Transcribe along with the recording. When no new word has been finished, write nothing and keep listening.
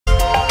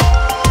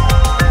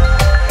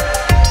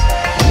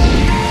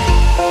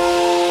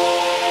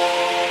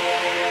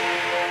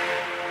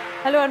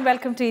Hello and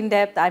welcome to In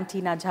Depth. I'm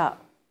Tina Jha.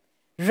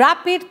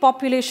 Rapid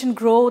population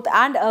growth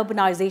and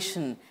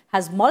urbanization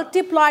has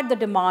multiplied the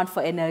demand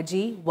for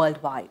energy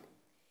worldwide.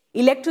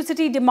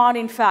 Electricity demand,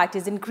 in fact,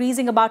 is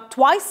increasing about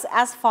twice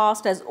as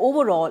fast as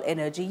overall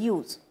energy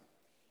use.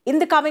 In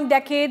the coming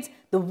decades,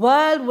 the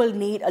world will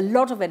need a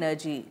lot of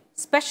energy,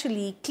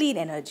 especially clean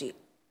energy.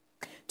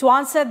 To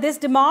answer this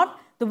demand,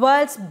 the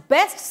world's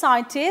best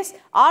scientists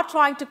are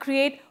trying to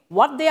create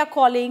what they are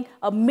calling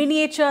a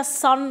miniature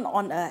sun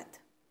on Earth.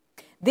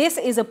 This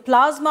is a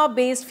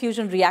plasma-based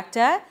fusion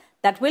reactor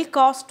that will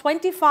cost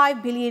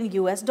 $25 billion.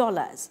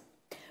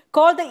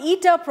 Called the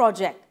Iter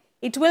project,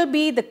 it will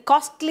be the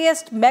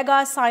costliest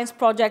mega science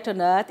project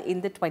on Earth in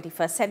the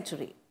 21st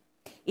century.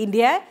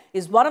 India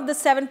is one of the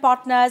 7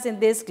 partners in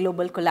this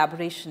global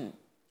collaboration.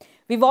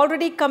 We've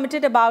already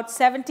committed about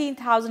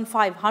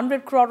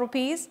 17,500 crore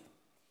rupees.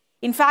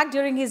 In fact,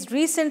 during his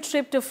recent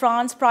trip to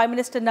France, Prime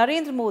Minister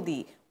Narendra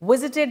Modi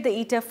visited the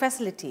Iter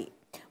facility,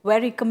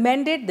 where he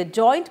commended the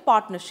joint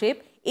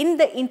partnership in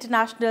the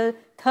international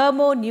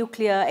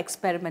thermonuclear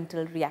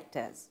experimental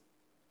reactors.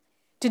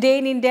 Today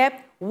in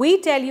Depth,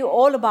 we tell you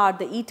all about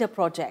the Iter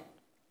project,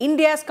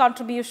 India's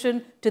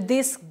contribution to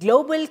this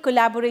global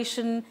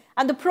collaboration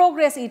and the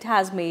progress it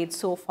has made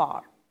so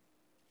far.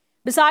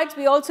 Besides,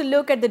 we also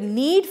look at the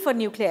need for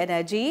nuclear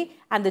energy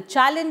and the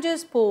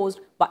challenges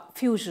posed by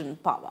fusion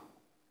power.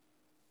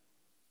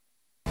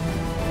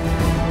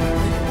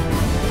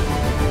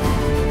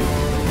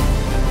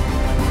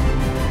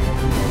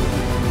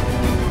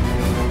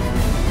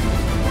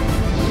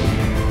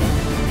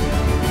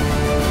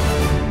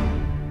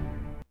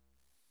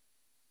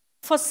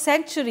 For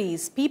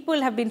centuries,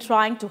 people have been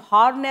trying to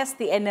harness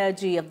the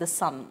energy of the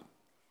sun.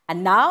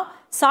 And now,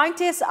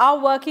 scientists are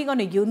working on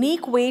a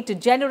unique way to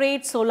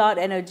generate solar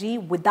energy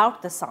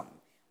without the sun,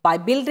 by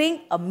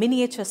building a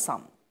miniature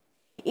sun.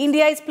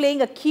 India is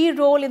playing a key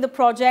role in the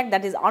project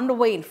that is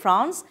underway in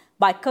France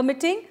by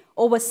committing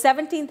over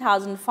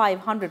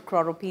 17,500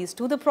 crore rupees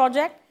to the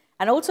project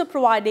and also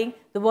providing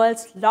the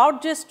world's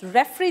largest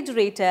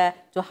refrigerator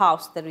to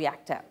house the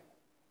reactor.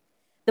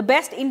 The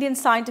best Indian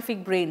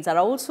scientific brains are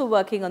also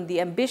working on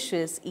the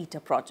ambitious Iter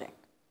project.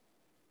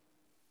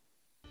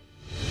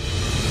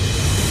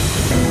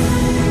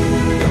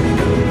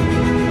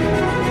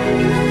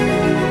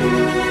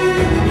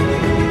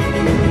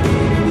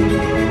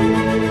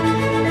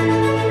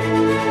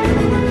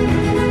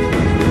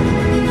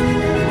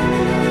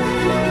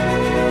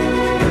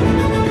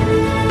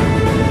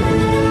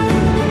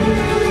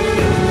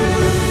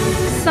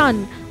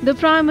 Sun, the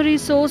primary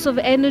source of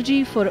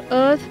energy for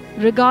Earth,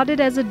 regarded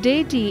as a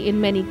deity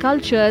in many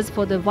cultures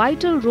for the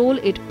vital role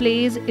it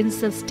plays in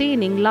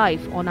sustaining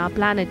life on our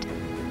planet.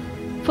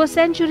 For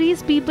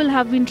centuries, people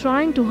have been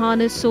trying to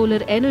harness solar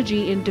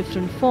energy in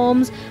different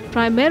forms,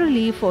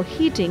 primarily for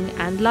heating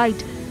and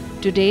light.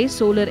 Today,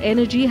 solar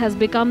energy has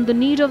become the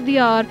need of the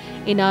hour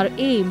in our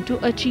aim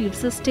to achieve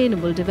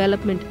sustainable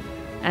development.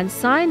 And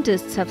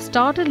scientists have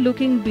started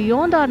looking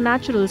beyond our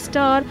natural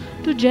star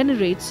to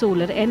generate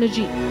solar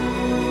energy.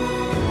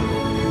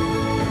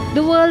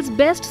 The world's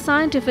best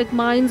scientific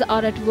minds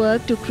are at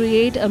work to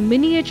create a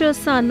miniature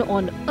sun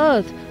on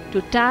Earth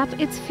to tap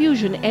its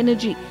fusion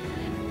energy.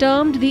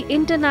 Termed the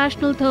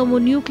International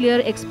Thermonuclear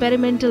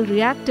Experimental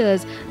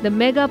Reactors, the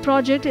mega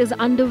project is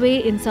underway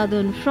in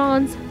southern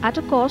France at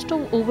a cost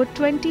of over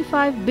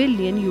 $25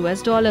 billion.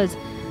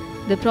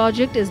 The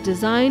project is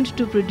designed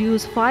to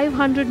produce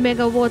 500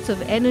 megawatts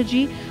of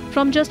energy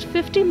from just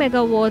 50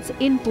 megawatts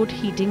input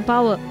heating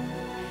power.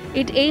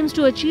 It aims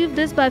to achieve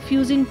this by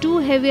fusing 2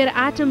 heavier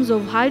atoms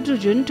of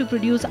hydrogen to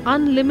produce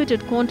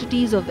unlimited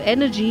quantities of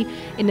energy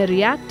in a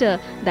reactor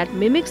that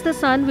mimics the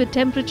sun with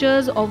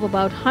temperatures of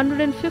about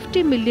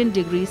 150 million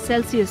degrees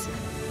Celsius.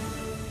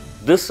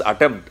 This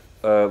attempt,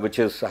 which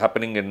is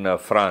happening in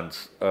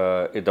France,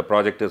 the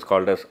project is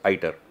called as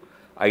Iter,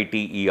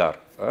 I-T-E-R,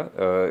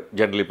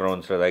 generally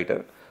pronounced as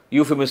Iter.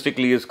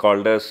 Euphemistically is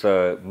called as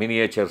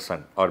miniature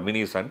sun or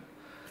mini sun,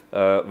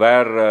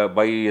 where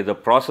by the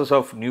process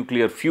of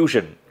nuclear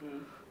fusion,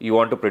 you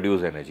want to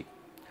produce energy.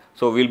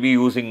 So we will be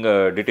using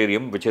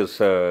deuterium, which is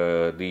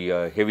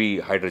the heavy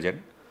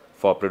hydrogen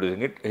for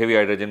producing it. Heavy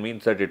hydrogen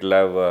means that it will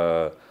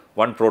have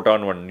 1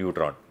 proton, 1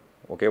 neutron.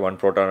 Okay, 1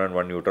 proton and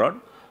 1 neutron.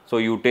 So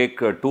you take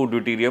 2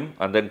 deuterium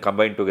and then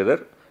combine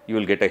together, you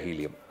will get a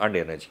helium and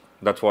energy.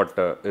 That's what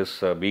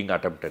is being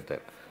attempted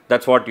there.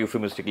 That's what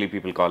euphemistically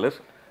people call as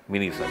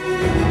mini sun.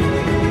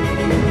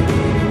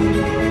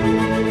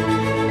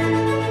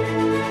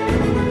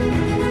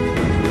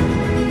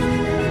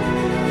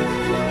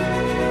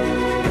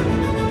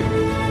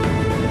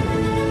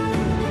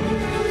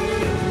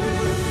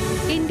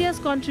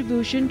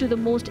 Contribution to the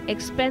most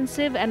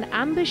expensive and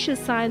ambitious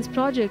science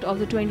project of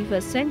the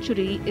 21st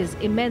century is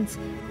immense.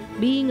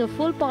 Being a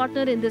full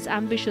partner in this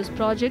ambitious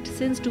project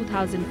since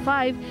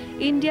 2005,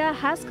 India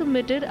has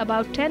committed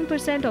about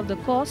 10% of the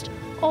cost,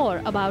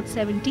 or about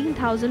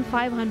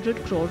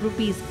 17,500 crore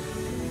rupees.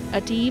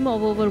 A team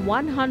of over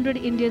 100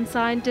 Indian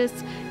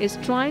scientists is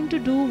trying to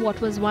do what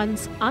was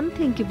once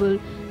unthinkable,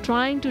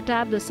 trying to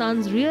tap the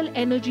sun's real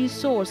energy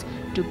source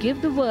to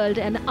give the world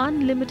an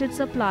unlimited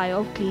supply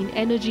of clean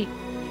energy.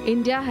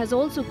 India has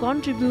also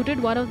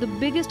contributed one of the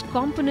biggest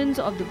components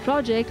of the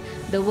project,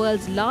 the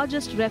world's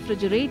largest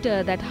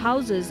refrigerator that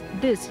houses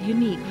this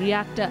unique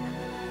reactor.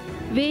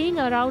 Weighing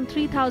around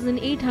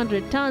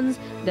 3,800 tons,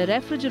 the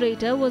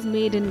refrigerator was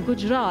made in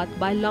Gujarat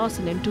by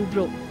Lawson &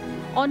 Toubro.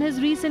 On his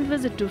recent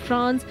visit to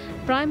France,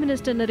 Prime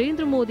Minister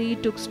Narendra Modi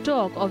took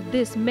stock of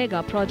this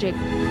mega project.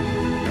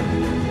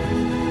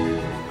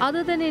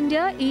 Other than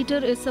India,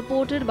 Iter is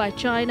supported by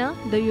China,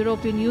 the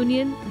European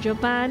Union,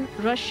 Japan,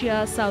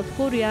 Russia, South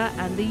Korea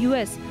and the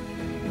US.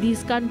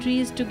 These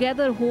countries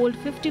together hold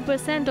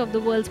 50% of the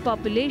world's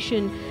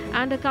population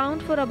and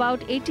account for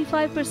about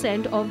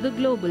 85% of the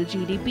global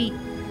GDP.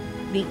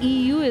 The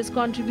EU is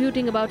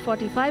contributing about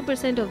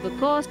 45% of the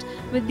cost,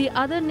 with the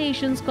other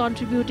nations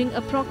contributing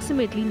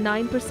approximately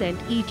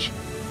 9% each.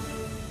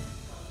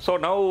 So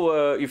now,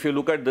 if you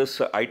look at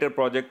this Iter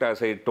project,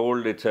 as I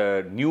told, it's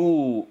a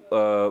new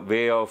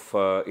way of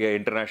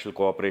international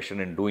cooperation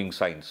in doing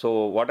science.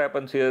 So what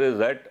happens here is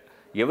that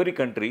every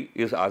country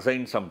is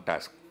assigned some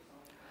task.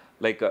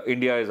 Like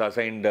India is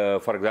assigned,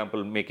 for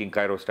example, making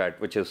cryostat,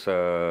 which is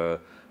a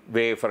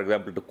way, for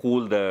example, to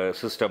cool the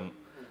system,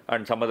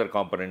 and some other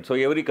components. So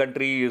every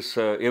country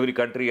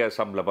has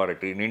some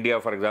laboratory. In India,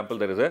 for example,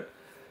 there is a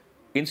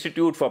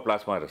Institute for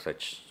Plasma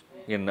Research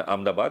in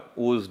Ahmedabad,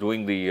 who is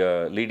doing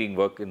the leading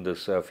work in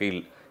this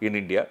field in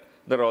India.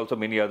 There are also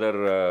many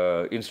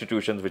other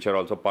institutions which are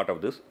also part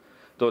of this.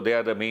 So they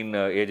are the main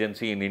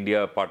agency in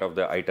India, part of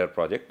the Iter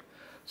project.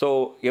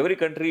 So every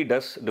country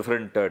does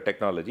different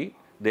technology.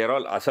 They are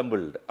all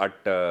assembled at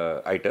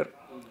Iter.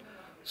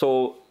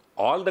 So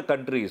all the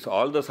countries,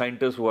 all the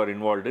scientists who are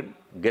involved in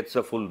gets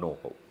a full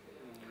know-how.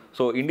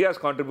 So India's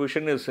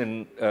contribution is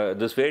in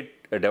this way,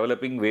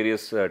 developing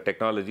various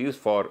technologies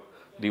for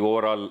the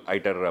overall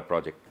Iter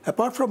project.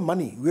 Apart from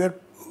money, we are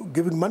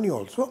giving money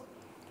also,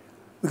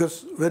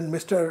 because when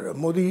Mr.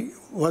 Modi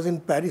was in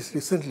Paris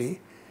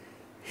recently,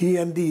 he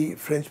and the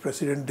French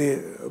president,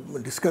 they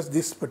discussed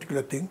this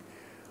particular thing.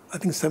 I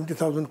think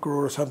 70,000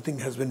 crore or something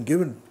has been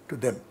given to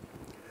them.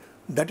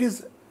 That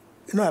is,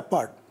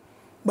 apart.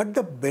 But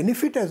the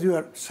benefit, as you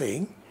are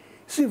saying,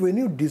 see, when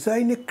you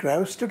design a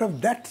cryostat of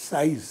that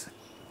size,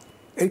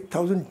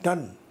 8,000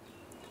 ton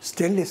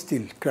stainless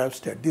steel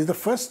cryostat, this is the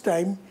first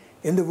time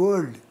in the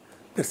world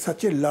that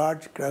such a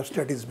large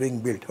cryostat is being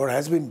built or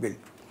has been built,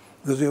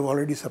 because we have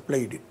already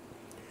supplied it.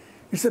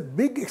 It's a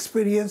big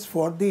experience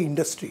for the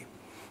industry,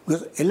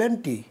 because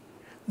L&T,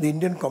 the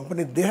Indian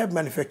company, they have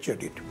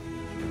manufactured it.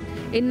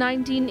 In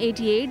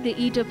 1988,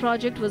 the Iter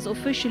project was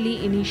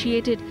officially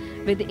initiated,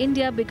 with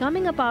India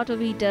becoming a part of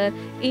Iter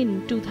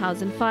in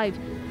 2005.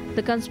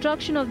 The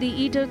construction of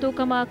the Iter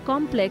Tokamak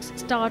complex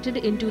started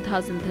in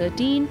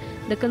 2013.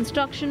 The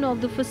construction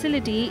of the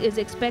facility is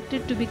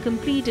expected to be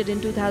completed in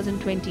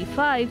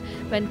 2025,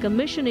 when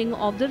commissioning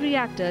of the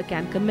reactor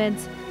can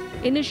commence.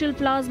 Initial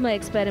plasma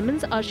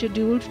experiments are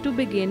scheduled to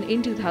begin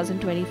in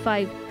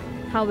 2025.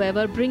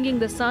 However, bringing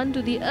the sun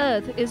to the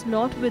earth is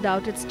not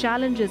without its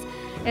challenges,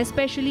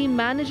 especially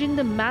managing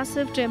the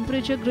massive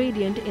temperature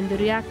gradient in the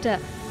reactor.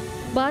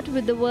 But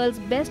with the world's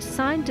best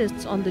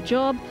scientists on the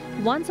job,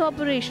 once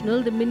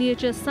operational, the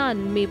miniature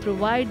sun may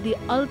provide the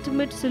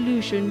ultimate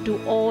solution to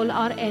all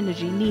our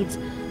energy needs,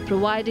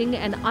 providing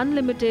an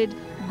unlimited,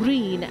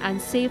 green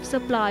and safe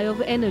supply of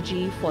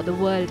energy for the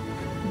world.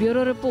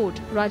 Bureau Report,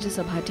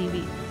 Rajya Sabha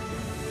TV.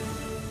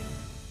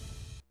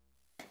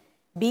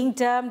 Being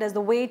termed as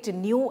the way to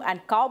new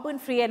and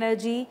carbon-free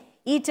energy,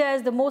 Iter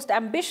is the most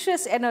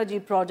ambitious energy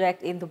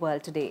project in the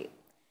world today.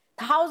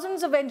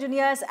 Thousands of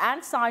engineers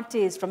and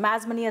scientists from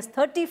as many as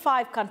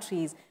 35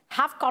 countries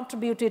have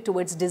contributed to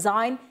its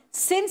design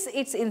since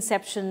its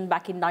inception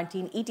back in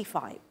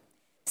 1985.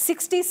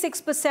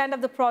 66%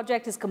 of the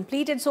project is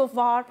completed so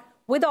far,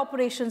 with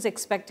operations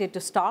expected to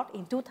start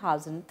in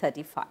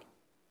 2035.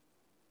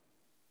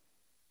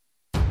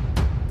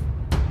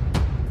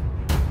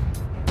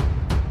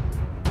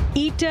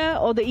 Iter,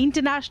 or the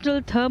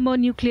International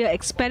Thermonuclear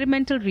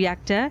Experimental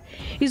Reactor,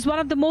 is one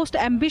of the most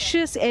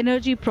ambitious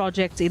energy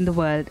projects in the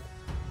world.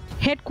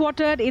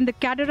 Headquartered in the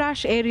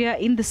Cadarache area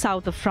in the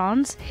south of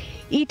France,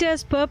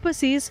 Iter's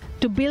purpose is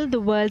to build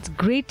the world's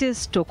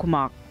greatest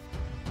tokamak.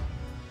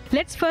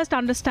 Let's first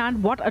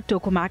understand what a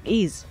tokamak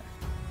is.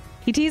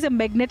 It is a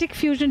magnetic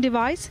fusion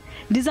device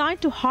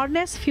designed to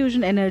harness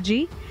fusion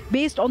energy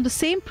based on the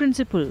same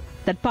principle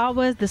that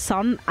powers the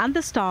sun and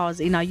the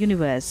stars in our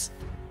universe.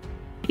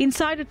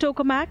 Inside a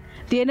tokamak,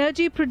 the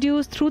energy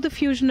produced through the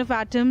fusion of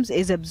atoms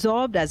is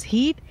absorbed as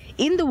heat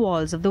in the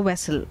walls of the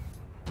vessel.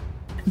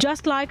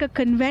 Just like a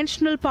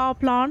conventional power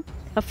plant,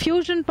 a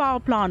fusion power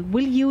plant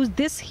will use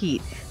this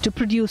heat to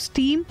produce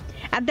steam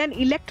and then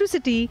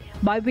electricity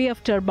by way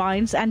of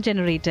turbines and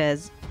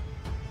generators.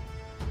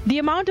 The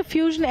amount of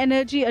fusion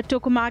energy a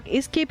tokamak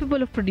is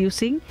capable of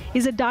producing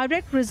is a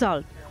direct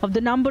result of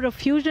the number of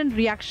fusion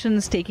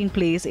reactions taking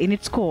place in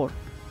its core.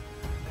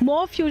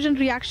 More fusion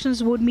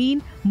reactions would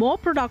mean more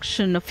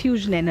production of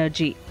fusion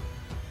energy.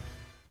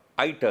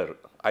 Iter,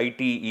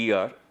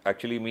 ITER,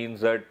 actually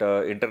means that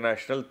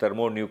International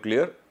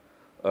Thermonuclear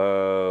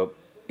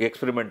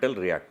Experimental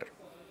Reactor.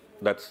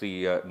 That's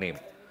the name.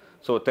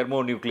 So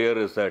thermonuclear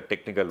is a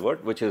technical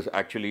word, which is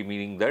actually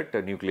meaning that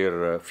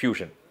nuclear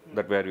fusion,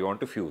 that where you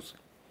want to fuse.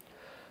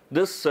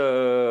 This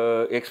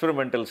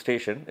experimental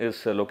station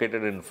is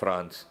located in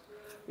France.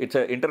 It's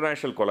an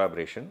international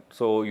collaboration.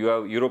 So you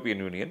have European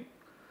Union,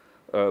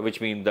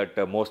 which means that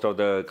most of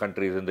the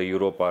countries in the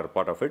Europe are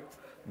part of it.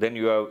 Then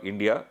you have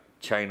India,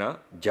 China,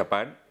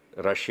 Japan,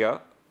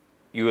 Russia,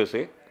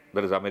 USA,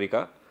 that is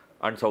America,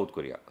 and South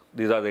Korea.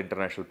 These are the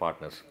international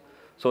partners.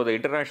 So the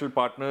international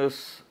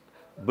partners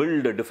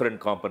build different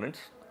components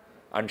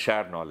and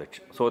share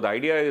knowledge. So the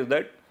idea is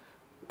that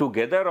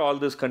together all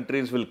these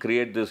countries will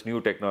create this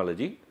new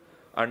technology,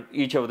 and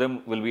each of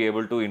them will be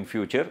able to in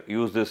future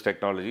use this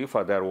technology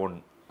for their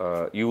own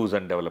use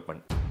and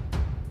development.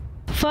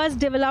 First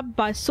developed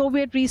by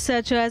Soviet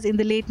researchers in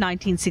the late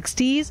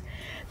 1960s,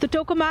 the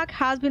tokamak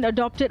has been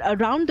adopted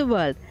around the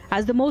world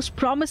as the most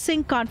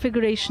promising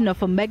configuration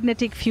of a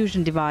magnetic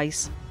fusion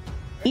device.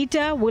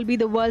 Iter will be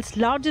the world's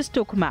largest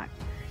tokamak,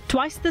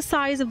 twice the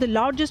size of the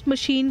largest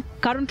machine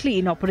currently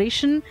in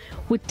operation,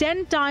 with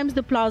 10 times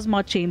the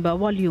plasma chamber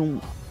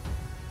volume.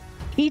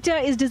 Iter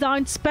is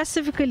designed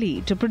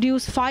specifically to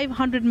produce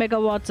 500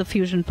 megawatts of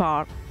fusion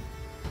power.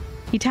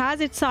 It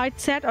has its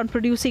sights set on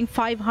producing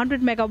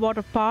 500 megawatt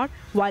of power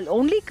while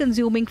only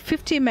consuming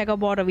 50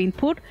 megawatt of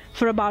input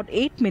for about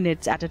 8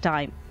 minutes at a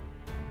time.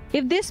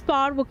 If this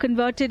power were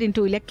converted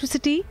into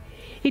electricity,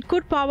 it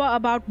could power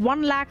about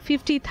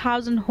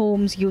 150,000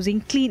 homes using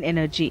clean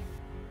energy.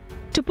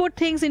 To put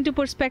things into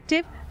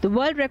perspective, the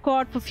world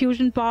record for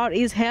fusion power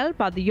is held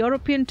by the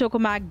European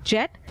tokamak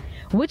Jet,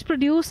 which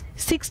produced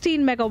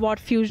 16 megawatt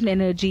fusion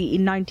energy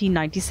in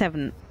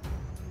 1997.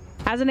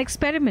 As an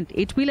experiment,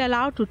 it will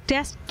allow to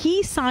test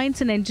key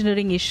science and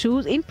engineering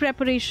issues in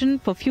preparation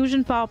for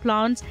fusion power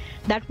plants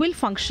that will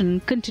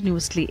function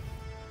continuously.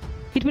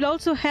 It will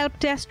also help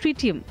test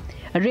tritium,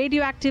 a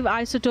radioactive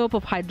isotope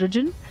of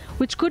hydrogen,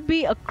 which could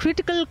be a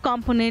critical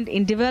component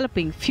in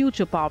developing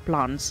future power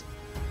plants.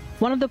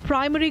 One of the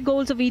primary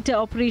goals of Iter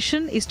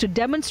operation is to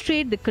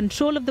demonstrate the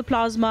control of the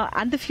plasma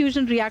and the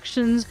fusion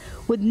reactions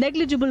with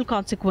negligible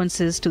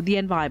consequences to the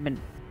environment.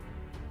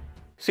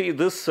 See,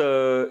 this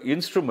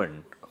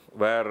instrument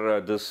where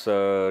this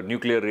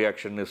nuclear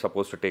reaction is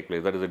supposed to take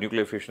place, that is the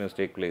nuclear fusion is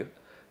take place,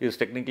 is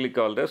technically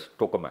called as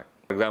tokamak.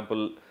 For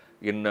example,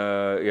 in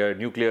a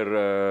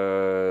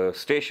nuclear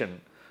station,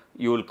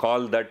 you will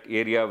call that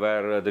area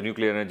where the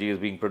nuclear energy is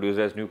being produced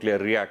as nuclear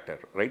reactor,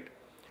 right?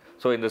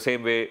 So in the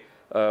same way,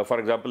 for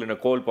example, in a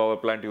coal power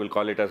plant, you will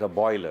call it as a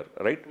boiler,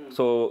 right?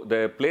 So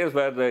the place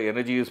where the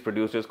energy is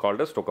produced is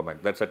called as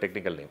tokamak. That's a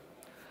technical name.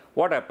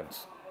 What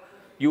happens?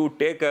 You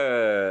take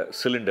a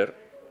cylinder,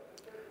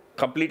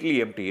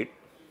 completely empty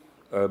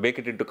it, make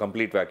it into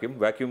complete vacuum.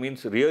 Vacuum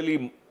means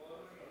really,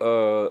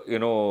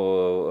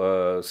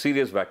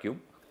 serious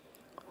vacuum.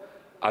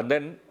 And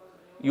then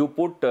you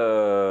put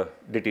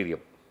deuterium,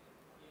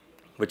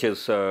 which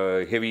is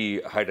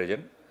heavy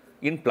hydrogen,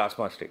 in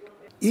plasma state.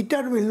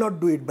 Iter will not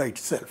do it by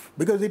itself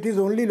because it is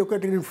only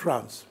located in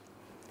France.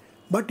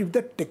 But if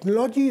the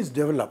technology is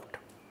developed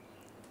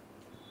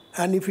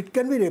and if it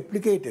can be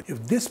replicated,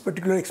 if this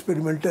particular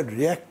experimental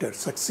reactor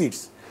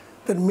succeeds,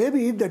 then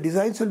maybe the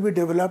designs will be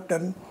developed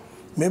and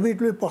maybe it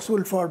will be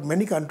possible for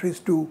many countries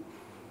to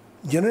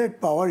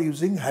generate power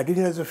using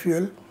hydrogen as a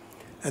fuel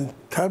and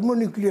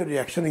thermonuclear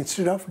reaction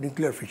instead of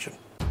nuclear fission.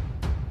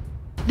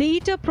 The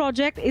Iter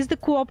project is the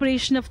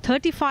cooperation of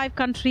 35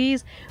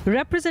 countries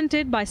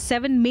represented by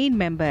 7 main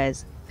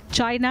members: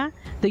 China,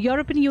 the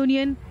European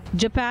Union,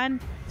 Japan,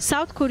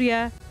 South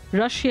Korea,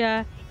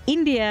 Russia,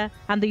 India,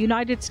 and the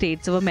United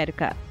States of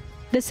America.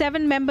 The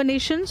 7 member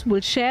nations will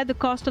share the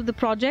cost of the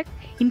project,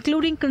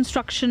 including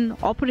construction,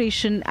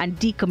 operation, and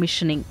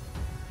decommissioning.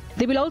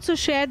 They will also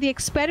share the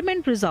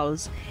experiment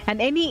results and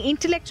any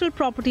intellectual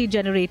property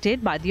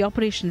generated by the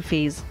operation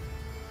phase.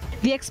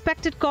 The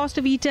expected cost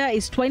of Iter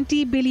is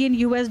 $20 billion.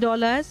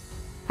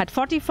 At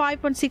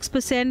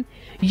 45.6%,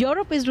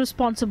 Europe is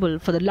responsible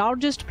for the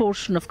largest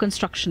portion of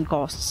construction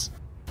costs.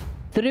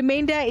 The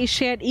remainder is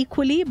shared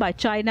equally by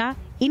China,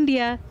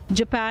 India,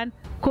 Japan,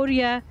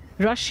 Korea,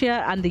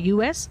 Russia, and the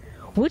US,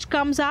 which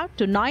comes out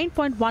to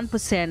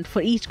 9.1%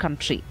 for each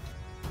country.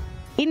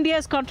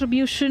 India's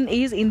contribution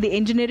is in the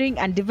engineering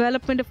and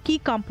development of key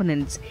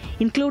components,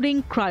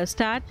 including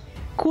cryostat,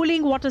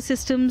 cooling water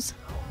systems,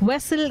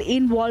 vessel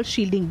in-wall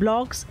shielding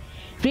blocks,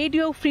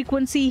 radio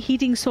frequency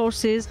heating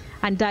sources,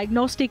 and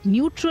diagnostic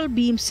neutral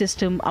beam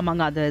system,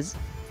 among others.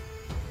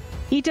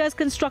 Iter's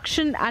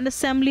construction and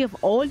assembly of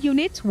all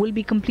units will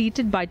be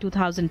completed by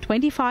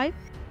 2025,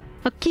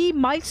 a key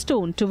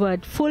milestone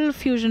toward full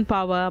fusion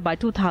power by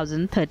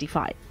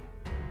 2035.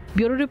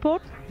 Bureau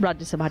Report,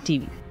 Rajya Sabha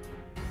TV.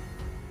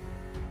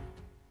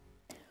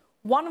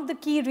 One of the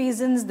key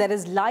reasons there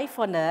is life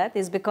on Earth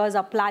is because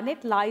our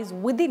planet lies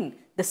within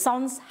the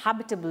Sun's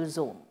habitable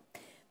zone.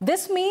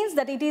 This means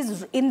that it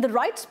is in the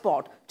right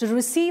spot to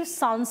receive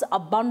Sun's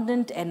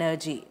abundant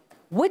energy.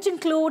 which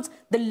includes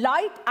the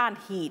light and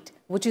heat,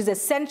 which is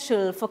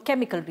essential for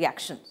chemical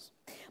reactions.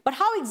 But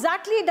how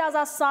exactly does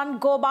our sun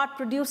go about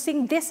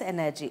producing this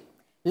energy?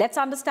 Let's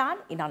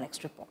understand in our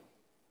next report.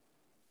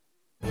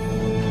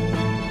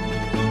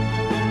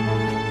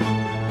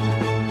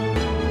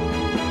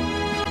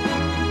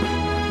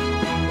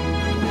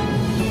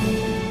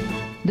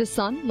 The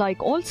sun,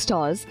 like all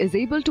stars, is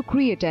able to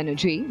create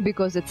energy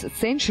because it's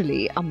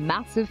essentially a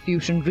massive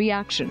fusion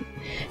reaction.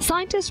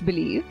 Scientists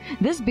believe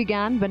this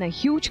began when a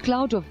huge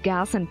cloud of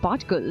gas and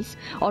particles,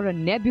 or a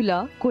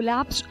nebula,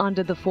 collapsed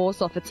under the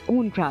force of its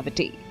own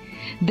gravity.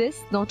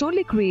 This not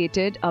only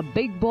created a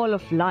big ball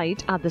of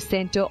light at the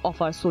center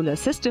of our solar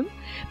system,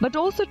 but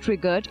also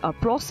triggered a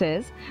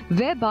process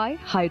whereby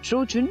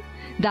hydrogen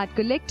that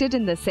collected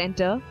in the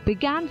center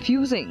began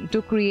fusing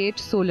to create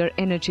solar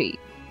energy.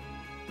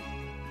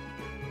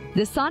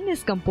 The sun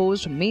is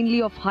composed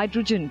mainly of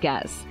hydrogen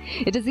gas.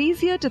 It is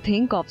easier to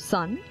think of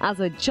sun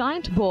as a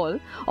giant ball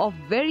of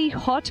very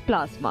hot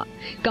plasma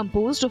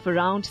composed of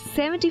around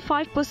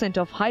 75%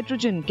 of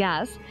hydrogen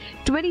gas,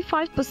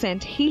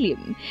 25%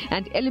 helium,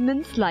 and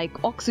elements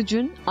like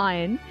oxygen,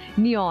 iron,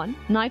 neon,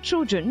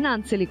 nitrogen,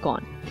 and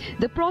silicon.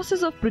 The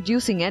process of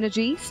producing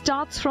energy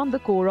starts from the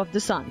core of the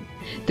sun.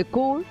 The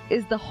core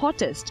is the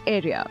hottest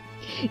area.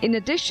 In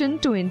addition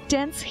to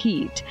intense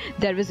heat,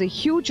 there is a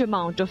huge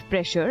amount of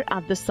pressure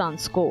at the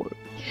sun's core.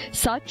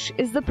 Such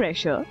is the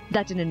pressure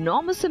that an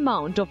enormous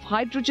amount of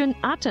hydrogen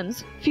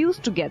atoms fuse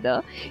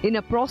together in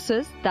a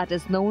process that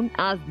is known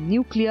as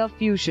nuclear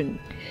fusion.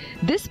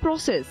 This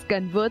process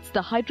converts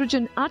the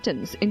hydrogen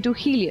atoms into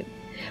helium.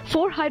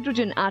 4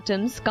 hydrogen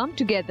atoms come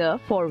together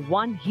for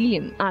 1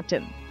 helium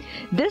atom.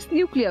 This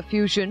nuclear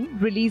fusion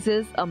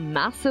releases a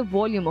massive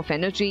volume of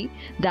energy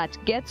that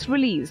gets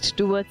released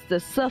towards the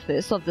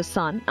surface of the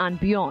sun and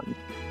beyond.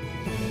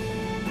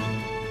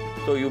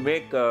 So you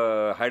make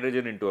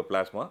hydrogen into a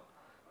plasma,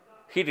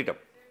 heat it up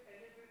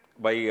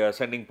by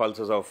sending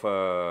pulses of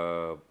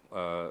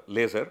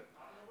laser,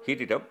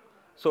 heat it up.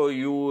 So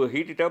you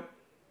heat it up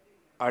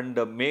and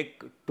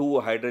make 2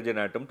 hydrogen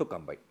atoms to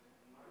combine.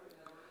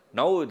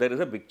 Now there is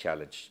a big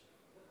challenge.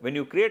 When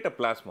you create a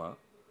plasma,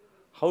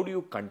 how do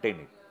you contain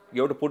it?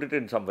 You have to put it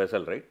in some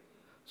vessel, right?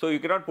 So you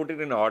cannot put it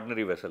in an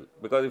ordinary vessel,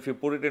 because if you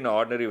put it in an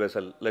ordinary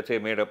vessel, let's say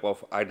made up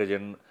of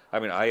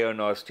iron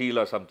or steel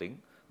or something,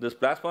 this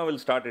plasma will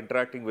start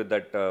interacting with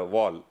that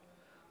wall,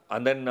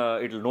 and then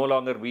it will no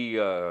longer be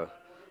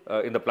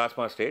in the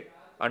plasma state,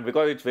 and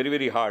because it's very,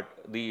 very hard,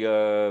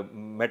 the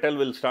metal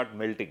will start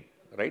melting,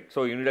 right?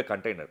 So you need a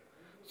container.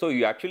 So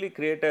you actually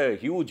create a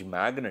huge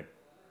magnet.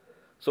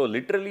 So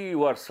literally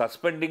you are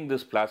suspending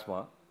this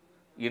plasma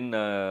in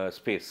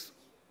space.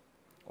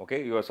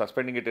 Okay, you are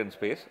suspending it in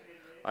space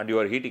and you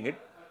are heating it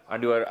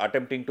and you are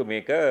attempting to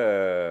make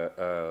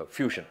a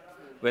fusion.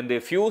 When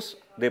they fuse,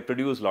 they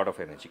produce a lot of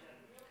energy.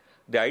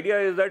 The idea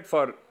is that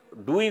for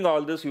doing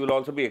all this, you will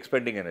also be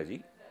expending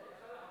energy,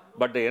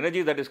 but the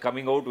energy that is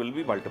coming out will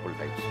be multiple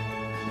times.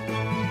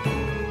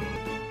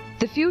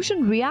 The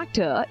fusion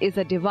reactor is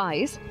a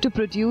device to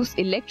produce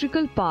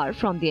electrical power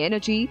from the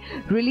energy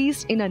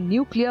released in a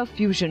nuclear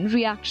fusion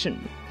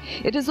reaction.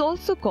 It is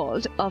also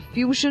called a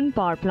fusion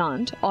power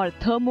plant or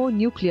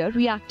thermonuclear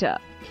reactor.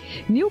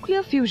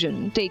 Nuclear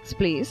fusion takes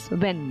place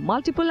when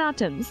multiple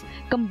atoms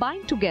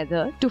combine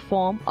together to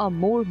form a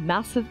more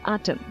massive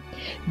atom.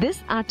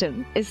 This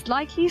atom is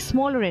slightly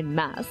smaller in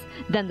mass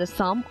than the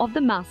sum of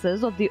the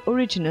masses of the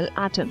original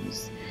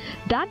atoms.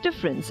 That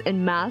difference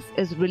in mass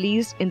is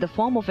released in the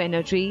form of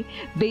energy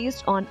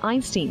based on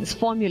Einstein's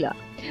formula,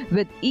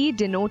 with E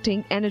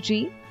denoting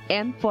energy,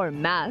 M for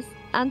mass,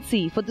 and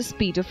C for the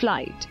speed of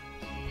light.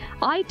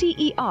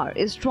 Iter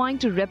is trying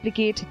to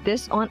replicate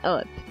this on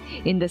Earth.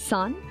 In the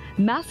Sun,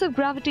 massive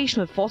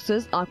gravitational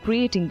forces are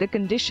creating the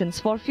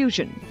conditions for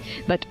fusion.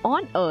 But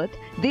on Earth,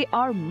 they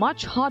are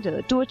much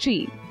harder to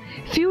achieve.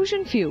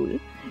 Fusion fuel,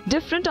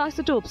 different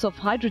isotopes of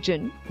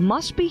hydrogen,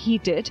 must be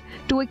heated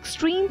to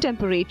extreme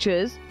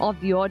temperatures of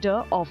the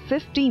order of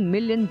 50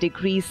 million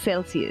degrees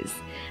Celsius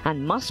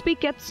and must be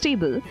kept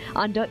stable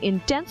under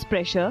intense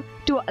pressure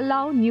to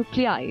allow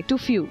nuclei to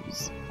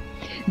fuse.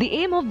 The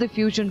aim of the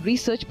fusion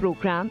research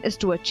program is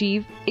to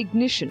achieve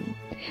ignition.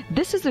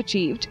 This is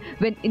achieved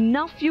when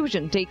enough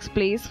fusion takes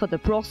place for the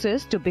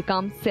process to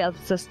become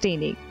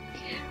self-sustaining.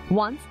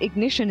 Once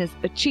ignition is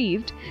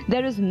achieved,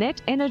 there is net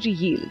energy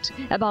yield,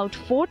 about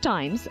 4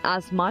 times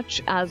as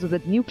much as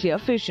with nuclear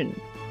fission.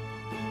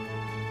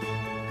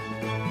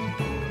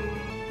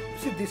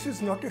 See, this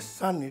is not a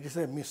sun, it is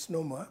a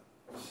misnomer.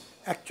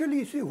 Actually,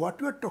 you see, what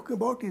we are talking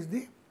about is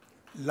the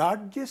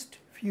largest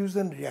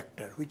fusion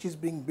reactor which is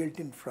being built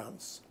in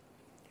France.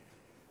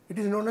 It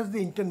is known as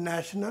the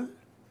International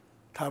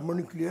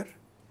Thermonuclear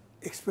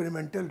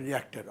Experimental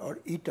Reactor, or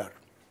Iter.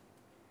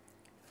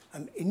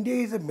 And India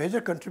is a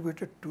major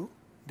contributor to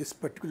this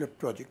particular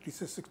project.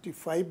 It's a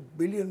 $65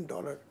 billion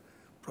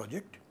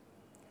project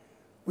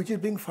which is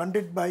being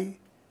funded by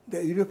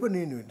the European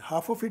Union.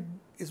 Half of it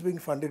is being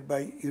funded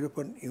by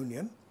European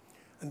Union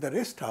and the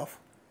rest half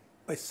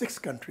by 6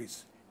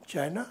 countries: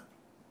 China,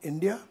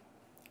 India,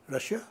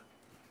 Russia,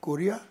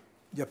 Korea,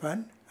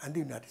 Japan and the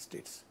United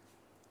States.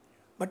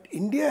 But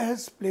India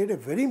has played a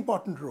very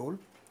important role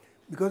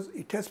because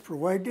it has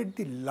provided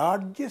the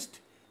largest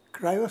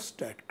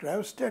cryostat.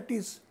 Cryostat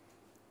is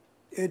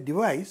a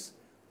device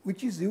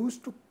which is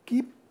used to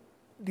keep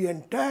the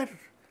entire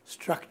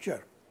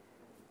structure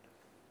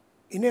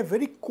in a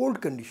very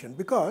cold condition,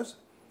 because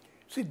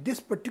see, this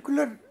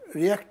particular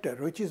reactor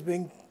which is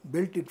being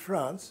built in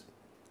France,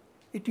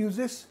 it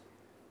uses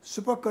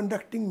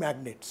superconducting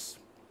magnets.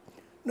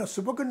 Now,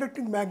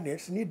 superconducting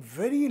magnets need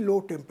very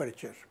low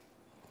temperature,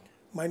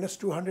 minus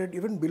 200,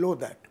 even below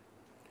that.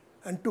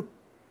 And to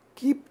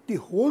keep the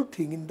whole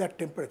thing in that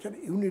temperature,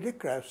 you need a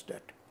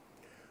cryostat.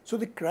 So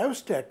the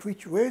cryostat,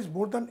 which weighs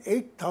more than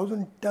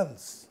 8,000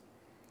 tons,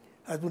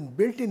 has been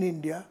built in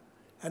India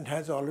and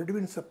has already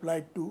been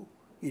supplied to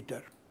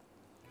Iter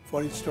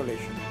for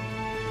installation.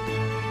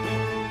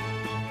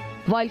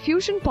 While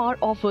fusion power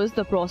offers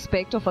the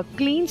prospect of a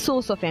clean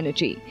source of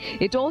energy,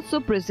 it also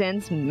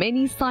presents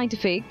many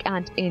scientific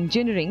and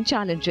engineering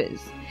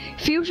challenges.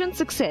 Fusion's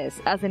success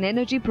as an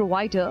energy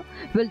provider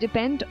will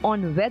depend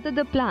on whether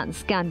the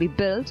plants can be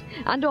built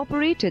and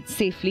operated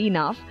safely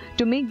enough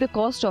to make the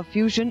cost of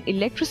fusion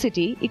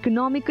electricity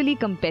economically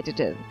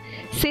competitive.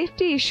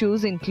 Safety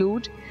issues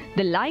include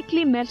the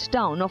likely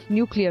meltdown of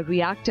nuclear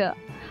reactor,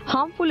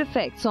 harmful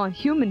effects on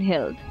human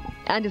health,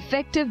 and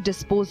effective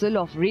disposal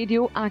of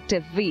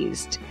radioactive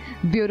waste.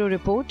 Bureau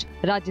Report,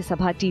 Rajya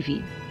Sabha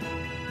TV.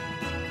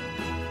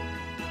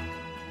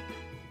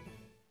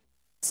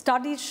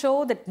 Studies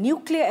show that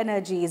nuclear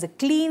energy is a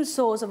clean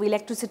source of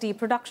electricity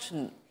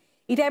production.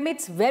 It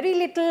emits very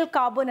little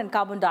carbon and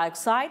carbon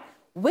dioxide,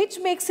 which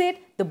makes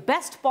it the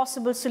best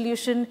possible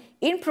solution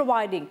in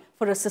providing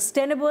for a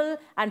sustainable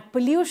and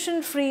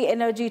pollution-free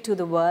energy to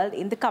the world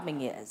in the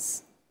coming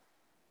years.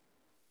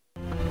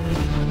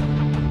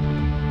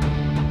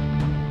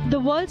 The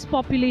world's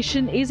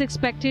population is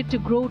expected to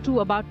grow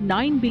to about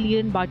 9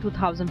 billion by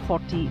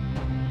 2040,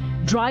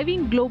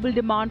 driving global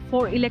demand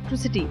for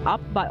electricity up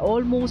by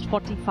almost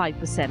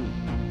 45%.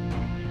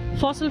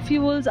 Fossil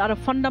fuels are a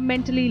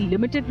fundamentally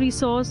limited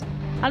resource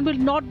and will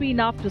not be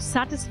enough to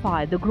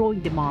satisfy the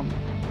growing demand.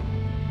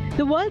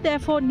 The world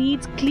therefore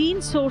needs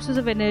clean sources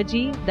of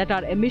energy that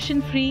are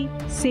emission-free,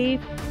 safe,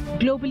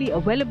 globally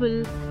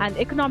available and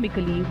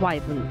economically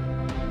viable.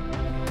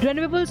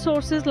 Renewable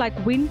sources like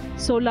wind,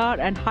 solar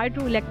and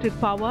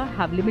hydroelectric power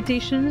have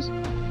limitations,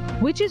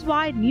 which is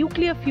why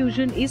nuclear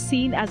fusion is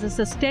seen as a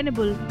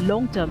sustainable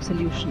long-term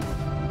solution.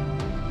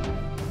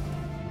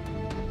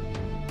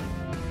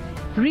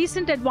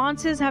 Recent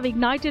advances have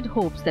ignited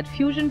hopes that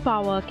fusion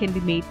power can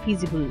be made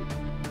feasible.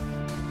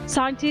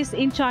 Scientists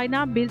in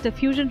China built a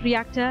fusion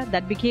reactor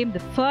that became the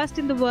first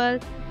in the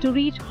world to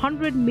reach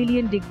 100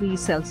 million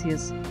degrees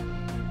Celsius.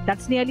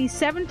 That's nearly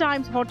 7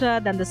 times hotter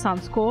than the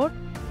sun's core,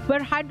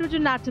 where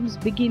hydrogen atoms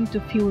begin to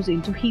fuse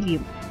into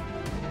helium.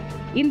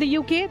 In the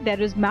UK, there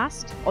is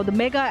MAST, or the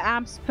Mega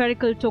Amp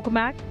Spherical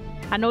Tokamak,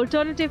 an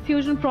alternative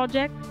fusion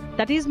project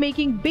that is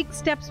making big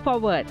steps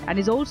forward and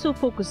is also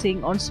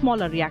focusing on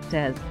smaller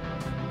reactors.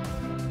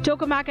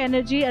 Tokamak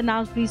Energy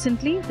announced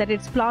recently that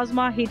its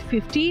plasma hit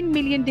 15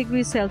 million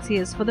degrees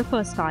Celsius for the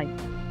first time.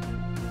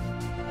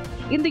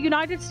 In the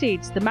United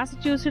States, the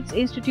Massachusetts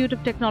Institute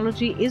of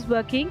Technology is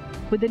working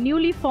with the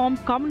newly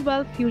formed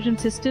Commonwealth Fusion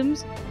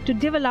Systems to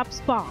develop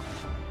Spark,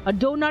 a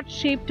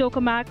donut-shaped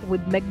tokamak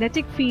with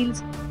magnetic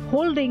fields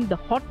holding the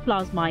hot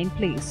plasma in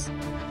place.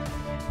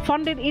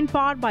 Funded in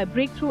part by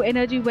Breakthrough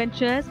Energy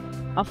Ventures,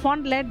 a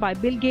fund led by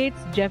Bill Gates,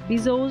 Jeff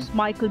Bezos,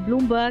 Michael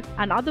Bloomberg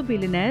and other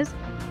billionaires,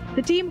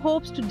 the team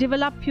hopes to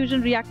develop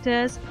fusion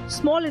reactors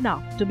small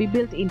enough to be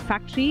built in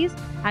factories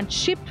and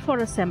shipped for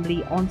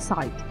assembly on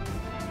site.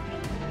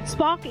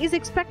 Spark is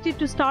expected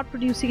to start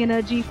producing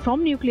energy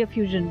from nuclear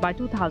fusion by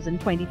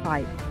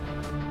 2025.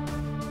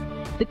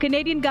 The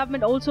Canadian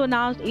government also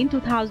announced in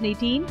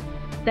 2018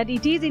 that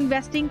it is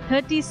investing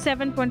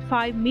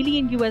 $37.5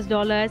 million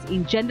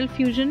in General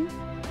Fusion,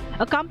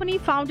 a company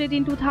founded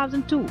in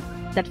 2002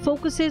 that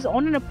focuses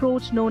on an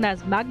approach known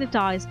as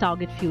magnetized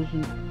target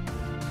fusion.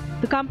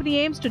 The company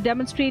aims to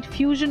demonstrate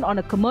fusion on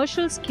a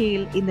commercial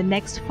scale in the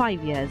next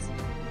 5 years.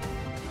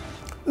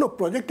 No,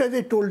 project, as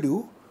I told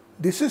you,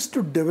 this is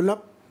to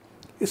develop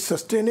a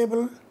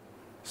sustainable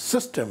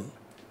system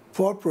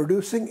for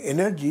producing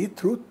energy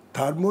through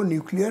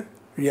thermonuclear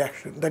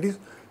reaction, that is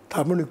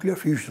thermonuclear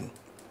fusion.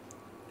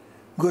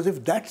 Because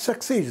if that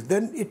succeeds,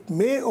 then it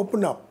may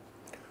open up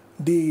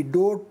the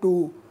door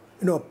to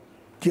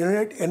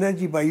generate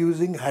energy by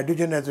using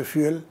hydrogen as a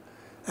fuel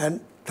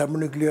and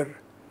thermonuclear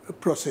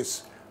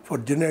process for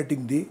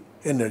generating the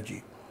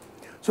energy.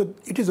 So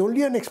it is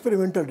only an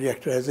experimental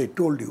reactor, as I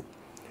told you,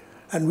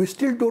 and we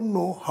still don't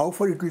know how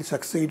far it will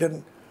succeed,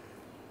 and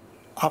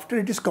after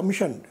it is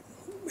commissioned,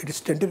 it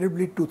is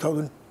tentatively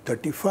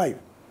 2035.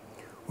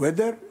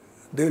 Whether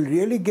they will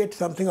really get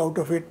something out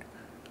of it,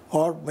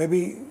 or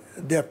maybe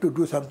they have to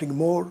do something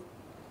more,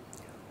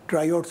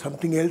 try out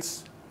something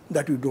else,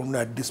 that we don't know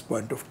at this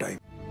point of time.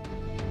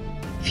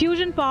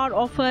 Fusion power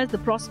offers the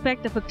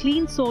prospect of a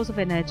clean source of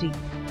energy,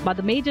 but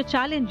the major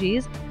challenge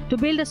is to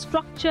build a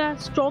structure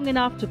strong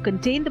enough to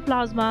contain the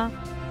plasma,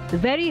 the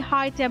very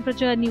high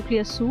temperature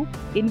nuclear soup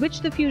in which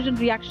the fusion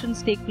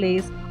reactions take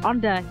place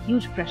under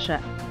huge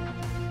pressure.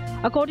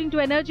 According to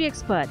energy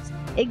experts,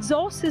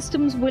 exhaust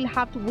systems will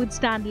have to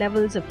withstand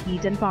levels of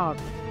heat and power.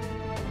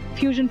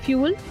 Fusion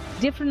fuel,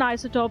 different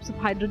isotopes of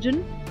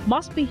hydrogen,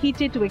 must be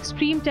heated to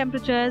extreme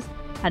temperatures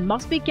and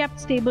must be kept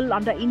stable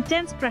under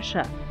intense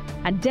pressure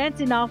and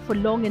dense enough for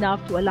long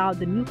enough to allow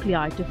the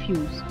nuclei to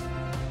fuse.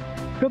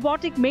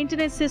 Robotic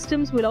maintenance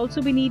systems will also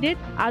be needed,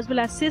 as well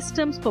as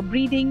systems for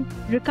breathing,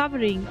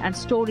 recovering and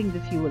storing the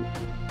fuel.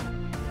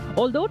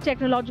 Although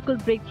technological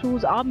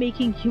breakthroughs are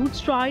making huge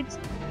strides,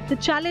 the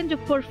challenge of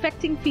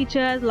perfecting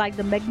features like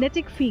the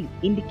magnetic field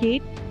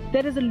indicate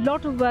there is a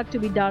lot of work to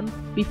be done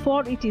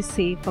before it is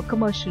safe for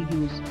commercial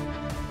use.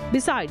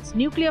 Besides,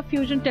 nuclear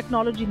fusion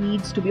technology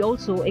needs to be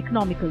also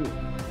economical.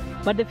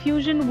 But the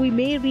fusion we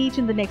may reach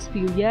in the next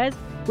few years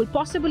will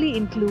possibly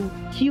include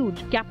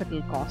huge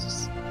capital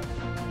costs.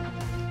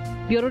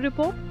 Bureau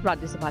Report,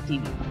 Rajya Sabha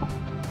TV.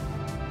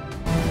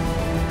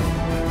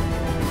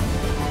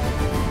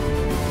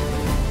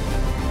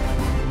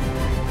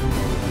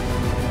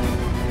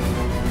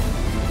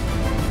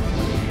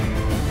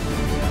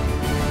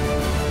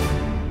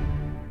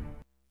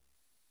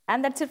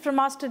 And that's it from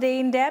us today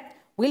in depth.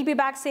 We'll be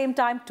back same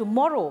time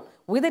tomorrow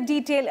with a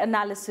detailed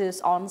analysis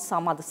on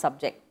some other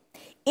subject.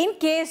 In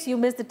case you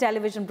missed the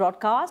television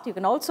broadcast, you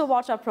can also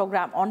watch our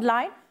program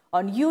online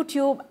on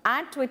YouTube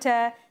and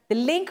Twitter, the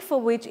link for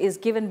which is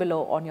given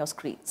below on your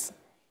screens.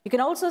 You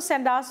can also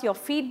send us your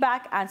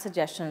feedback and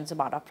suggestions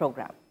about our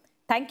program.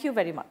 Thank you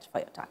very much for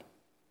your time.